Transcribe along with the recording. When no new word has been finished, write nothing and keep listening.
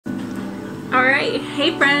Alright,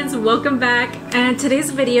 hey friends, welcome back. And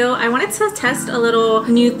today's video, I wanted to test a little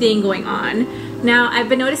new thing going on. Now, I've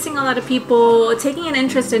been noticing a lot of people taking an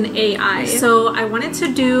interest in AI, so I wanted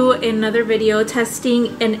to do another video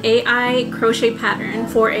testing an AI crochet pattern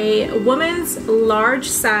for a woman's large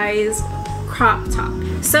size crop top.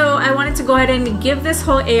 So I wanted to go ahead and give this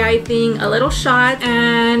whole AI thing a little shot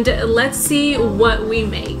and let's see what we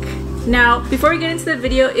make. Now, before we get into the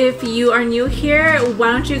video, if you are new here,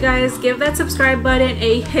 why don't you guys give that subscribe button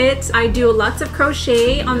a hit. I do lots of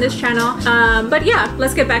crochet on this channel, but yeah,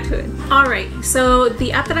 let's get back to it. Alright, so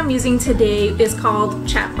the app that I'm using today is called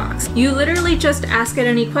Chatbox. You literally just ask it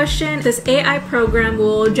any question. This AI program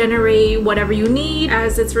will generate whatever you need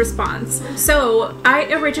as its response. So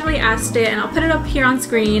I originally asked it, and I'll put it up here on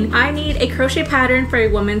screen, I need a crochet pattern for a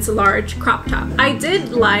woman's large crop top. I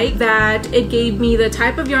did like that it gave me the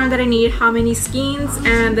type of yarn that I need, how many skeins,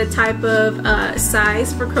 and the type of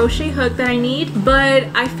size for crochet hook that I need, but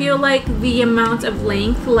I feel like the amount of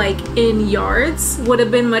length, like in yards, would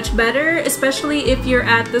have been much better, especially if you're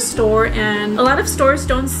at the store, and a lot of stores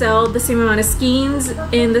don't sell the same amount of skeins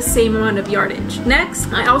in the same amount of yardage. Next,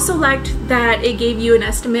 I also liked that it gave you an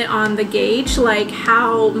estimate on the gauge, like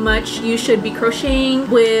how much you should be crocheting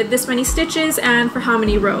with this many stitches and for how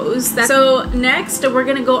many rows. So next, we're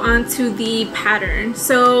gonna go on to the pattern.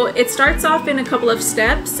 So it starts off in a couple of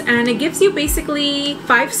steps, and it gives you basically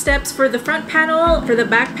 5 steps for the front panel. For the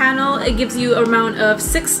back panel, it gives you a amount of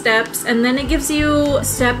 6 steps, and then it gives you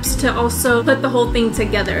steps to also put the whole thing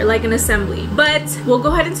together like an assembly. But we'll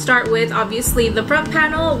go ahead and start with obviously the front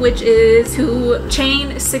panel, which is to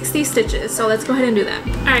chain 60 stitches. So let's go ahead and do that.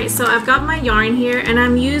 Alright, so I've got my yarn here, and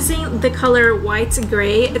I'm using the color white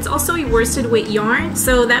gray. It's also a worsted weight yarn,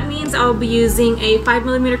 so that means I'll be using a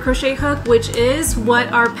 5mm crochet hook, which is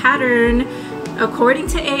what our pattern, according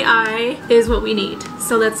to AI, is what we need.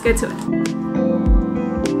 So let's get to it.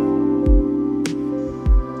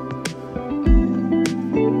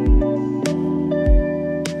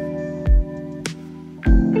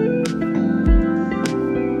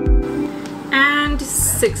 And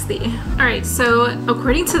 60. Alright, so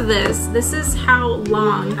according to this is how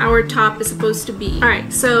long our top is supposed to be.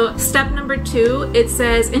 Alright, so step number 2, it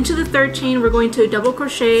says into the 3rd chain we're going to double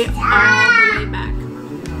crochet all the way back.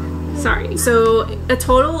 Sorry. So a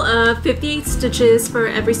total of 58 stitches for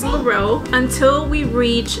every single row until we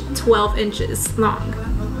reach 12 inches long.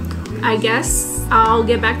 I guess I'll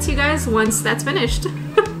get back to you guys once that's finished.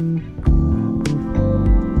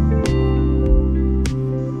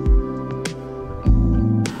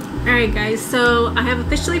 Alright guys, so I have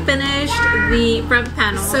officially finished the front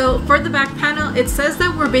panel. So for the back panel, it says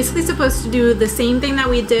that we're basically supposed to do the same thing that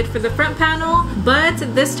we did for the front panel, but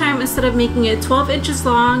this time instead of making it 12 inches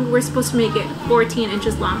long, we're supposed to make it 14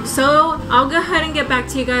 inches long. So I'll go ahead and get back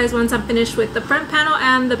to you guys once I'm finished with the front panel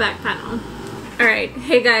and the back panel. Alright,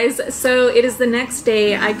 hey guys, so it is the next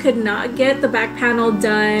day. I could not get the back panel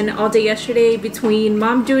done all day yesterday between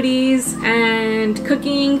mom duties and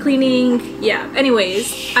cooking, cleaning, yeah.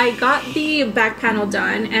 Anyways, I got the back panel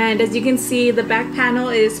done, and as you can see, the back panel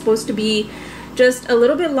is supposed to be just a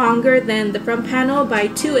little bit longer than the front panel by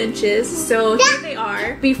 2 inches. So here they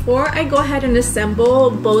are. Before I go ahead and assemble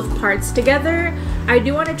both parts together, I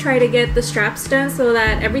do want to try to get the straps done so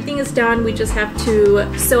that everything is done. We just have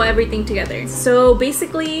to sew everything together. So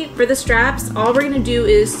basically for the straps, all we're going to do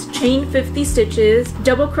is chain 50 stitches,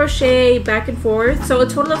 double crochet back and forth, so a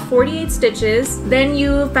total of 48 stitches. Then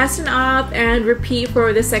you fasten up and repeat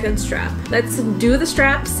for the second strap. Let's do the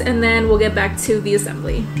straps and then we'll get back to the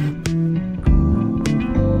assembly.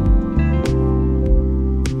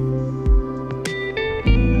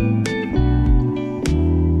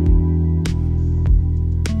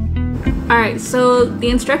 Alright, so the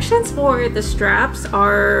instructions for the straps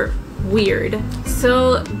are weird.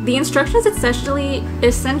 So the instructions essentially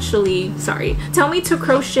tell me to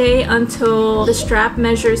crochet until the strap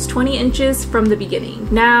measures 20 inches from the beginning.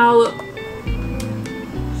 Now,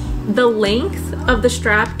 the length of the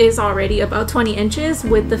strap is already about 20 inches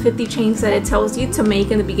with the 50 chains that it tells you to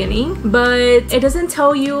make in the beginning, but it doesn't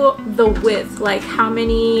tell you the width, like how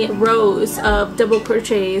many rows of double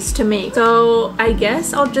crochets to make. So I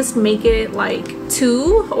guess I'll just make it like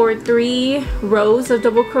 2 or 3 rows of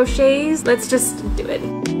double crochets. Let's just do it.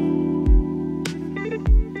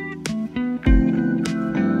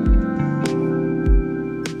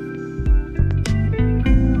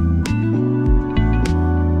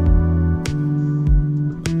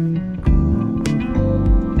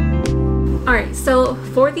 Alright, so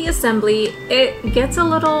for the assembly, it gets a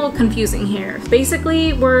little confusing here.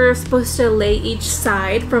 Basically, we're supposed to lay each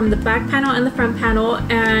side from the back panel and the front panel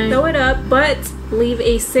and sew it up, but leave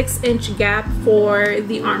a 6-inch gap for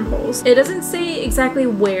the armholes. It doesn't say exactly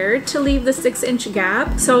where to leave the 6-inch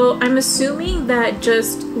gap, so I'm assuming that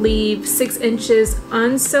just leave 6 inches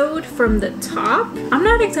unsewed from the top. I'm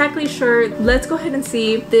not exactly sure. Let's go ahead and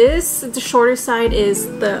see. The shorter side is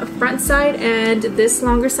the front side and this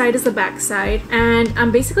longer side is the back side, and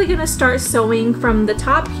I'm basically gonna start sewing from the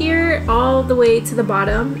top here all the way to the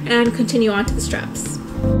bottom and continue on to the straps.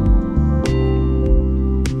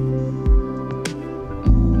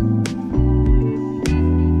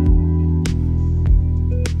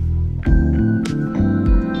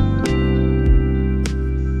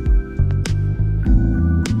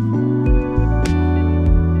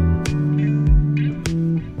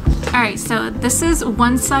 Alright, so this is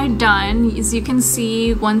one side done. As you can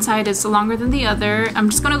see, one side is longer than the other. I'm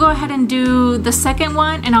just gonna go ahead and do the second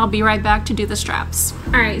one and I'll be right back to do the straps.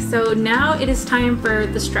 Alright, so now it is time for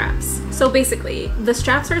the straps. So basically, the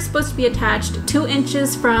straps are supposed to be attached 2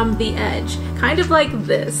 inches from the edge, kind of like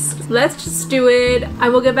this. Let's just do it. I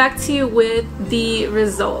will get back to you with the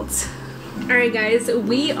results. Alright guys,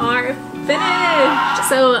 we are finished!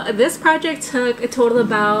 So this project took a total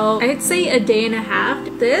about, I'd say, a day and a half.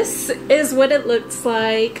 This is what it looks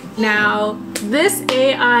like. Now, this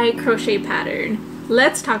AI crochet pattern,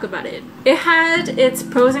 let's talk about it. It had its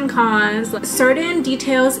pros and cons. Certain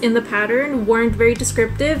details in the pattern weren't very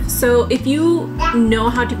descriptive, so if you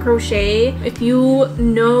know how to crochet, if you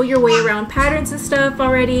know your way around patterns and stuff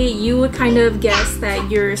already, you would kind of guess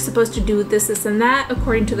that you're supposed to do this, and that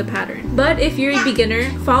according to the pattern. But if you're a beginner,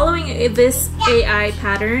 following this AI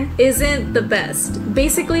pattern isn't the best.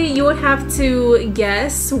 Basically, you would have to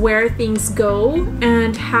guess where things go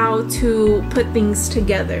and how to put things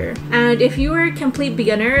together. And if you were a complete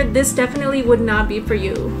beginner, this definitely would not be for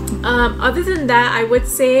you. Other than that, I would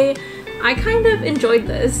say I kind of enjoyed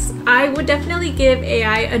this. I would definitely give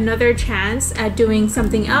AI another chance at doing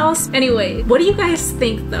something else. Anyway, what do you guys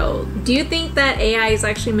think though? Do you think that AI is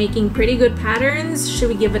actually making pretty good patterns? Should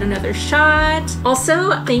we give it another shot?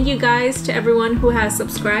 Also, thank you guys to everyone who has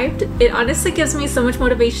subscribed. It honestly gives me so much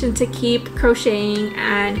motivation to keep crocheting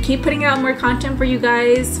and keep putting out more content for you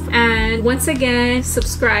guys. And once again,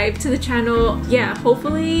 subscribe to the channel. Yeah,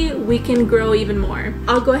 hopefully we can grow even more.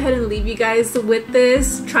 I'll go ahead and leave you guys with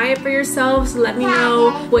this. Try it for yourself. Let me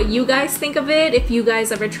know what you guys think of it, if you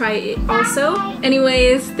guys ever try it also.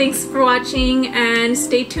 Anyways, thanks for watching and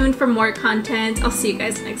stay tuned for more content. I'll see you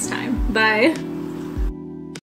guys next time. Bye.